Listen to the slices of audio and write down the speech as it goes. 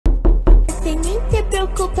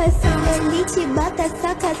preocupação. Ele te bota,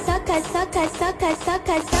 soca, soca, soca, soca,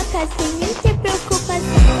 soca, soca, sem nem ter preocupação.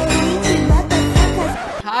 Ele te bota, soca.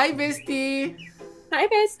 Hi, bestie. Hi,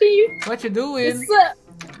 bestie. What you doing? What's up?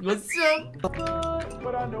 What's up?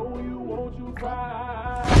 But I know you want you fine.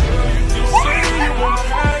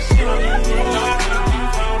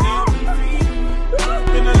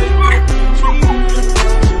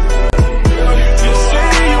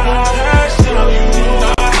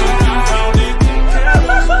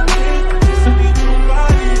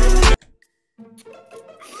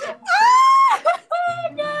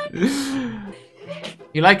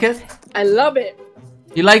 You like it? I love it.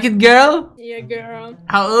 You like it, girl? Yeah, girl.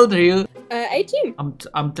 How old are you? 18.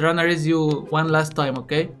 I'm trying to raise you one last time,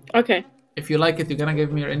 okay? Okay. If you like it, you're gonna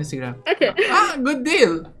give me your Instagram. Okay. Ah, good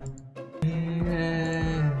deal.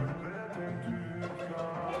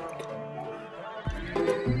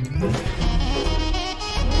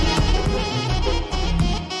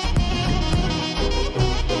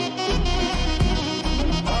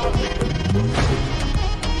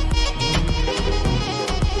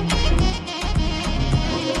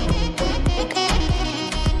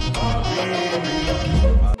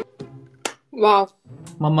 Wow.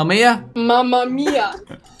 Mamma mia. Mamma mia.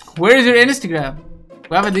 Where is your Instagram?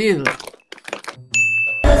 We have a deal.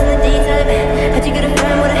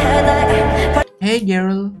 Hey,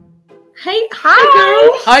 girl. Hey, hi,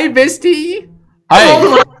 girl. Hi, bestie. Hi.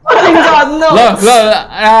 Oh my god, no. Look.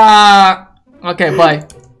 Okay, bye.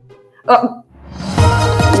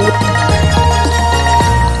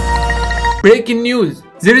 Breaking news.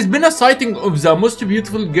 There has been a sighting of the most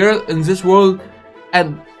beautiful girl in this world,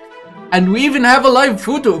 and we even have a live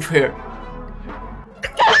photo of her.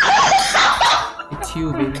 It's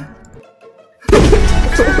you, baby.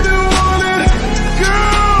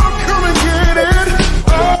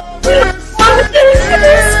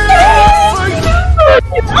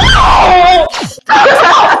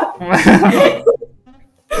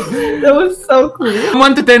 That was so cool.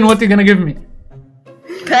 1 to 10, what are you gonna give me?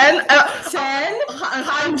 10? 10?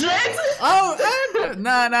 100? Oh,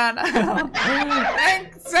 no.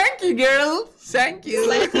 Thank you, girl. Thank you.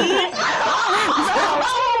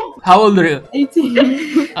 How old are you?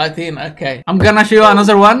 18. 18, okay. I'm gonna show you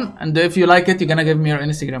another one, and if you like it, you're gonna give me your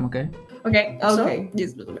Instagram, okay? Okay. Okay.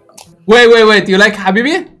 Wait. You like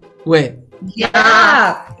Habibi? Wait.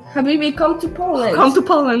 Yeah. Habibi, come to Poland. Come to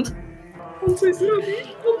Poland. I'm so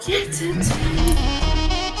sorry. Get it.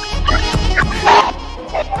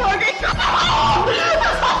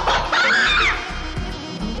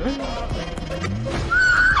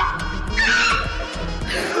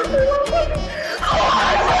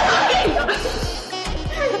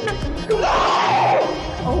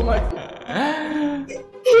 Oh my god.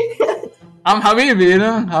 I'm Habibi, you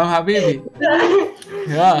know? I'm Habibi.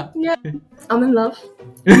 Yeah. Yeah. I'm in love.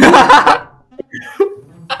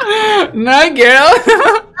 No, girl.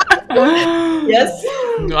 Yes.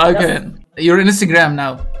 Okay. You're on Instagram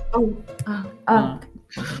now. Oh.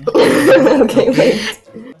 Okay, wait.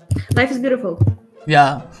 Life is beautiful.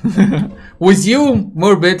 Yeah. With you,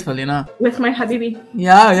 more beautiful, you know? With my Habibi.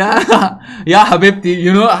 Yeah. Yeah, Habibti.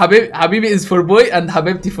 You know, Habibi is for boy and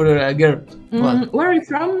Habibti for a girl. Where are you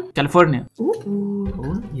from? California. Ooh.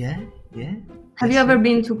 Oh, yeah. Have you ever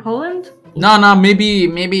been to Poland? No, maybe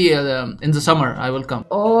in the summer I will come.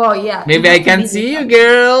 Oh, yeah. Maybe I can see you,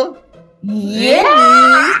 girl.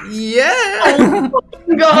 Yeah. Yeah.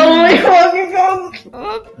 Go.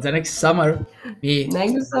 The next summer. Me.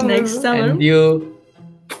 Next summer. And you.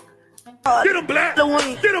 Get him black.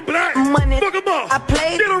 Get him black. Money. Fuck him up. I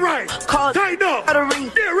played. Get him right. Tighten up.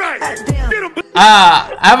 Get right. Get him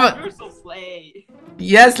black. You're so slay.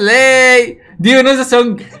 Yes, slay. Do you know the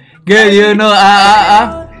song? Girl, you know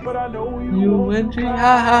But I know you went to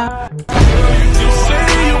ha.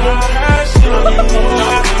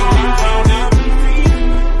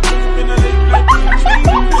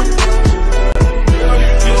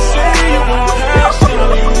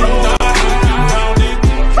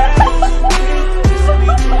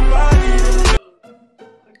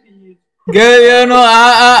 Girl, you know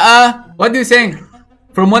What do you think?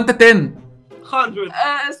 From 1 to 10? 100.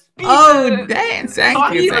 Oh, damn,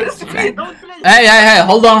 thank you. Hey,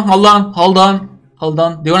 hold on.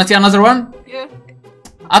 Do you want to see another one? Yeah.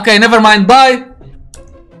 Okay, never mind, bye.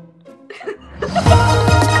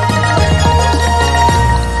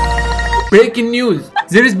 Breaking news.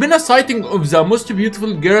 There has been a sighting of the most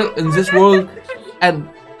beautiful girl in this world, and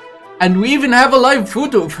we even have a live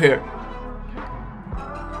photo of her.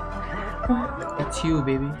 It's you,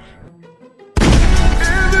 baby.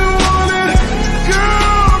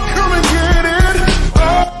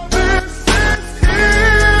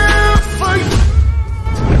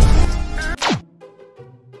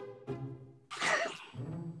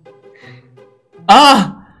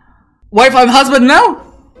 Wife and husband now?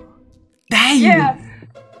 Dang. Yes.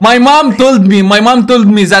 My mom told me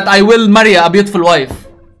that I will marry a beautiful wife.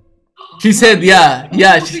 She said, yeah.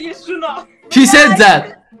 She said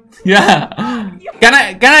that. Yeah. Can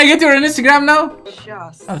I get your Instagram now?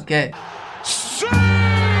 Yes. Okay.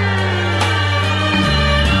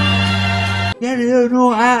 Yeah, you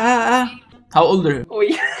know, How old are you? Oh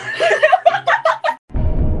yeah.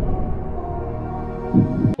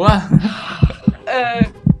 What?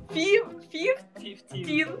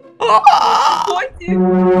 15. 14.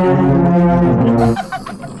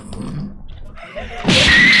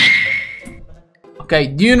 Okay,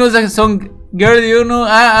 do you know the song Girl, you know,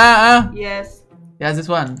 Yes. Yeah, this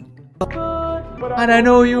one. And I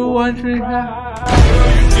know you want me.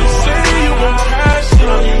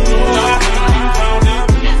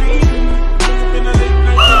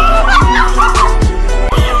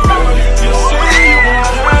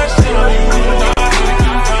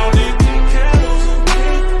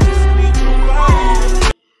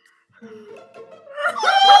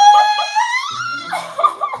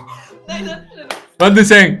 What do you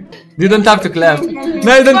saying? You don't have to clap.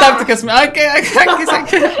 No, you don't have to kiss me. Okay.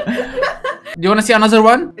 Do you want to see another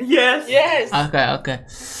one? Yes. Yes. Okay.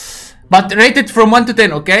 But rate it from 1 to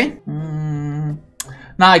 10, okay? No,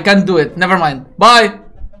 I can't do it. Never mind. Bye.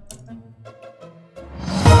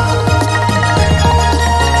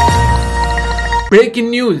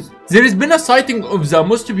 Breaking news. There has been a sighting of the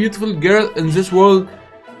most beautiful girl in this world,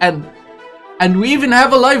 and we even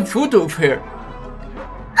have a live photo of her.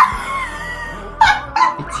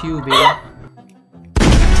 It's you, baby.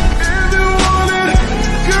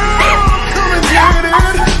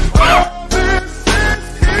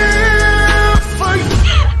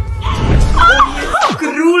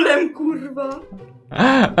 Królem, kurwa.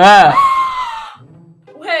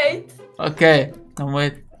 Wait. Okay, I'm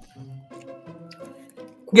wait.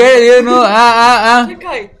 Girl, you know,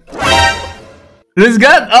 Czekaj. This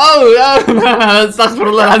gun? Oh,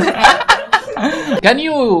 astaghfirullah. Can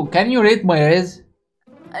you rate my raise?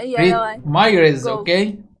 Yeah, Rate my raise, Go.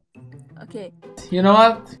 okay? Okay. You know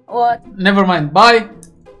what? What? Never mind. Bye.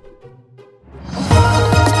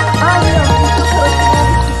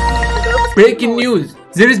 Breaking news.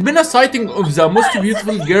 There has been a sighting of the most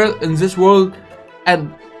beautiful girl in this world,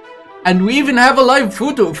 and we even have a live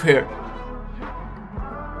photo of her.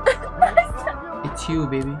 It's you,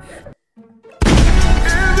 baby.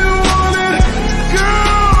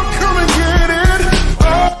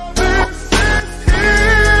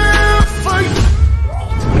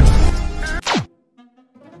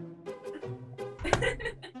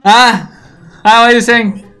 How are you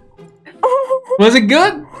saying? Was it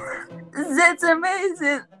good? That's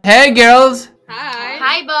amazing. Hey girls, Hi.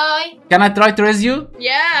 Hi, boy. can I try to raise you?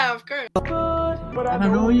 Yeah, of course. I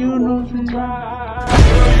don't know you know.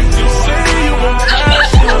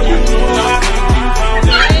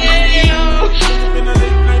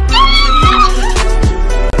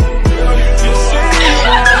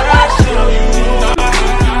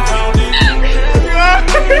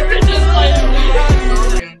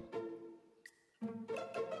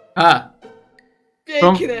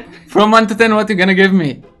 From 1 to 10, what you gonna give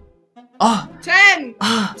me? 10.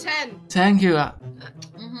 10. Thank you.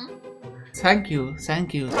 Thank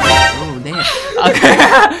you. Oh, damn.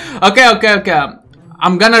 Okay.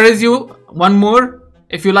 I'm gonna raise you one more.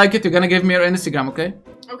 If you like it, you're gonna give me your Instagram, okay?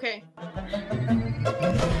 Okay.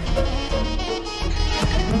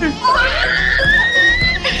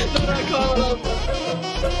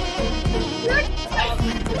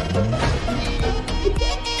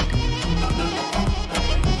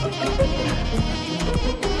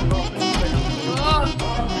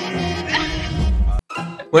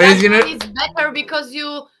 Where is your? It's better because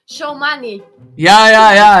you show money.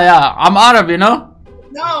 Yeah. I'm Arab, you know?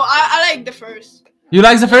 No, I like the first. You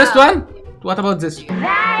like the first one? What about this?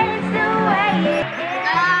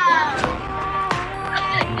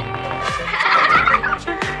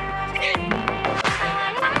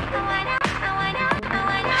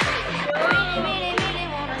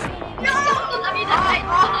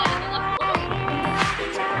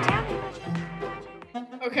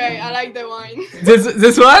 Okay, I like the wine.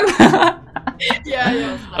 This one?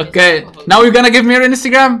 Yeah. Okay. Now you're gonna give me your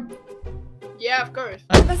Instagram? Yeah, of course.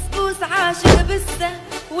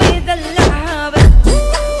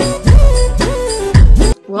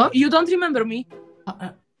 What? You don't remember me?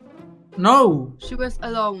 No. She was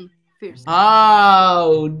alone first.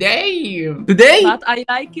 Oh, damn. Today? But I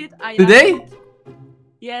like it. Today? Like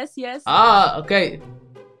it. Yes. Okay.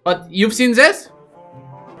 But you've seen this?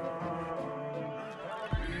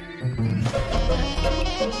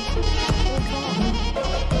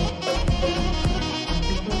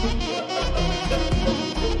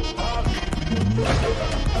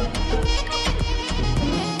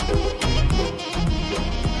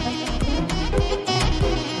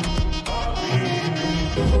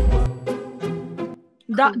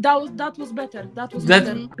 That was better.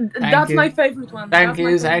 That's my favorite one. Thank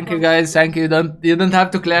you guys, thank you. You don't have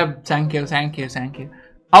to clap. Thank you.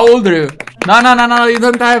 How old are you? No, you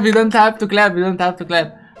don't have to clap.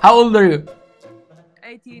 How old are you?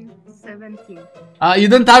 18, 17. You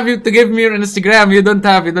don't have to give me your Instagram. You don't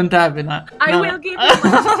have. No. I will give you my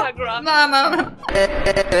Instagram. No.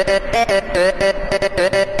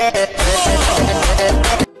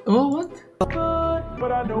 Oh, what?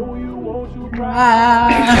 But I know you want to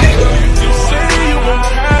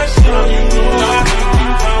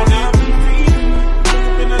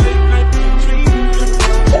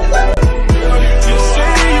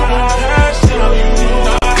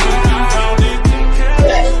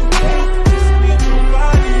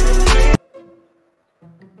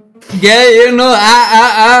Yeah, you know,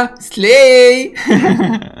 slay.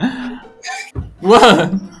 What?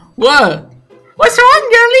 What's wrong,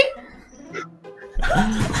 girlie?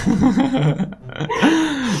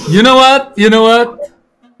 You know what?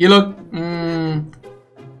 You look.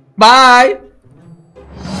 Bye.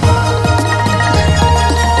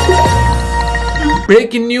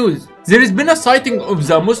 Breaking news. There has been a sighting of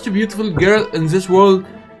the most beautiful girl in this world,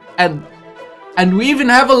 and we even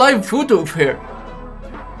have a live photo of her.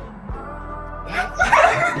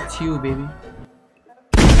 It's you, baby.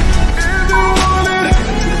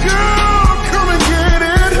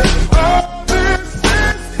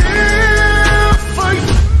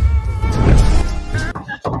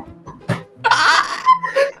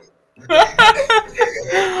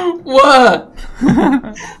 What?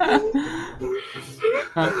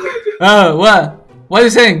 What? What are you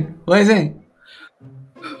saying? What are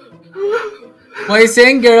you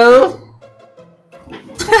saying, girl?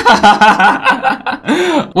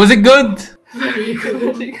 Was it good? Very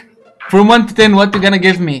good. From 1 to 10, what you gonna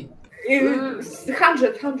give me?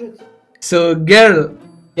 100. So, girl,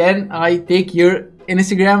 can I take your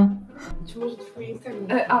Instagram?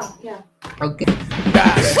 Yeah. Okay.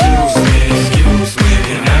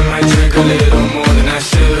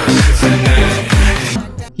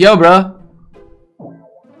 Yo, bro.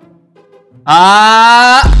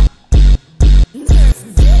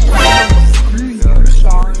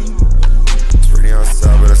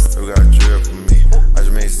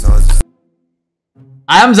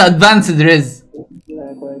 I am the advanced Riz.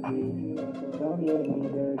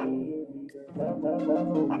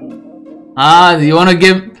 Do you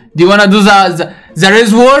wanna do the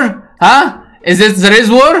Riz war? Huh? Is it the Riz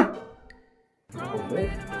war?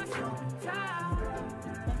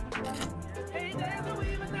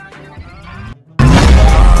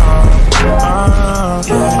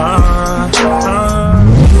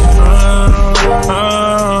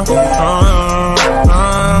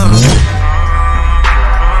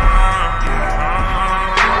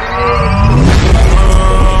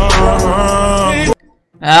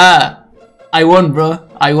 I won, bro.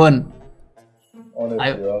 I won.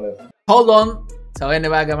 Hold on. ثواني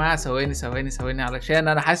بقى يا جماعه، ثواني علشان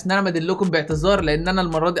انا حاسس ان انا مدلكم باعتذار، لان انا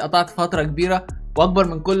المره دي قطعت فتره كبيره واكبر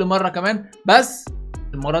من كل مره كمان، بس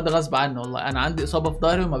المره دي غصب عني والله. انا عندي اصابه في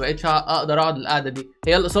ظهري وما بقتش اقدر اقعد القعده دي.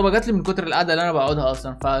 هي الاصابه جات لي من كتر القعده اللي انا بقعدها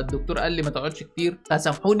اصلا، فالدكتور قال لي ما تقعدش كتير،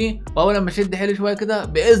 فسامحوني. واول لما اشد حيلي شويه كده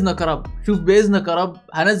باذنك يا رب، شوف باذنك يا رب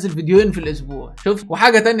هنزل فيديوهين في الاسبوع. شوف،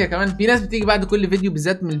 وحاجه تانية كمان، في ناس بتيجي بعد كل فيديو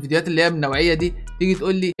بالذات من الفيديوهات اللي هي من النوعيه دي، تيجي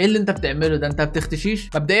تقول لي ايه اللي انت بتعمله ده، انت بتختشيش؟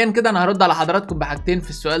 مبدئيا كده انا هرد على حضراتكم بحاجتين في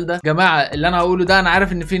السؤال ده. جماعه اللي انا هقوله ده انا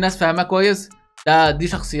عارف ان في ناس فاهماه كويس، دي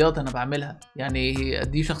شخصيات انا بعملها، يعني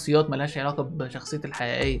دي شخصيات ملهاش علاقه بشخصيتي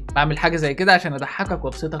الحقيقيه. بعمل حاجه زي كده عشان اضحكك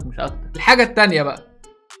وابسطك مش اكتر. الحاجه التانية بقى،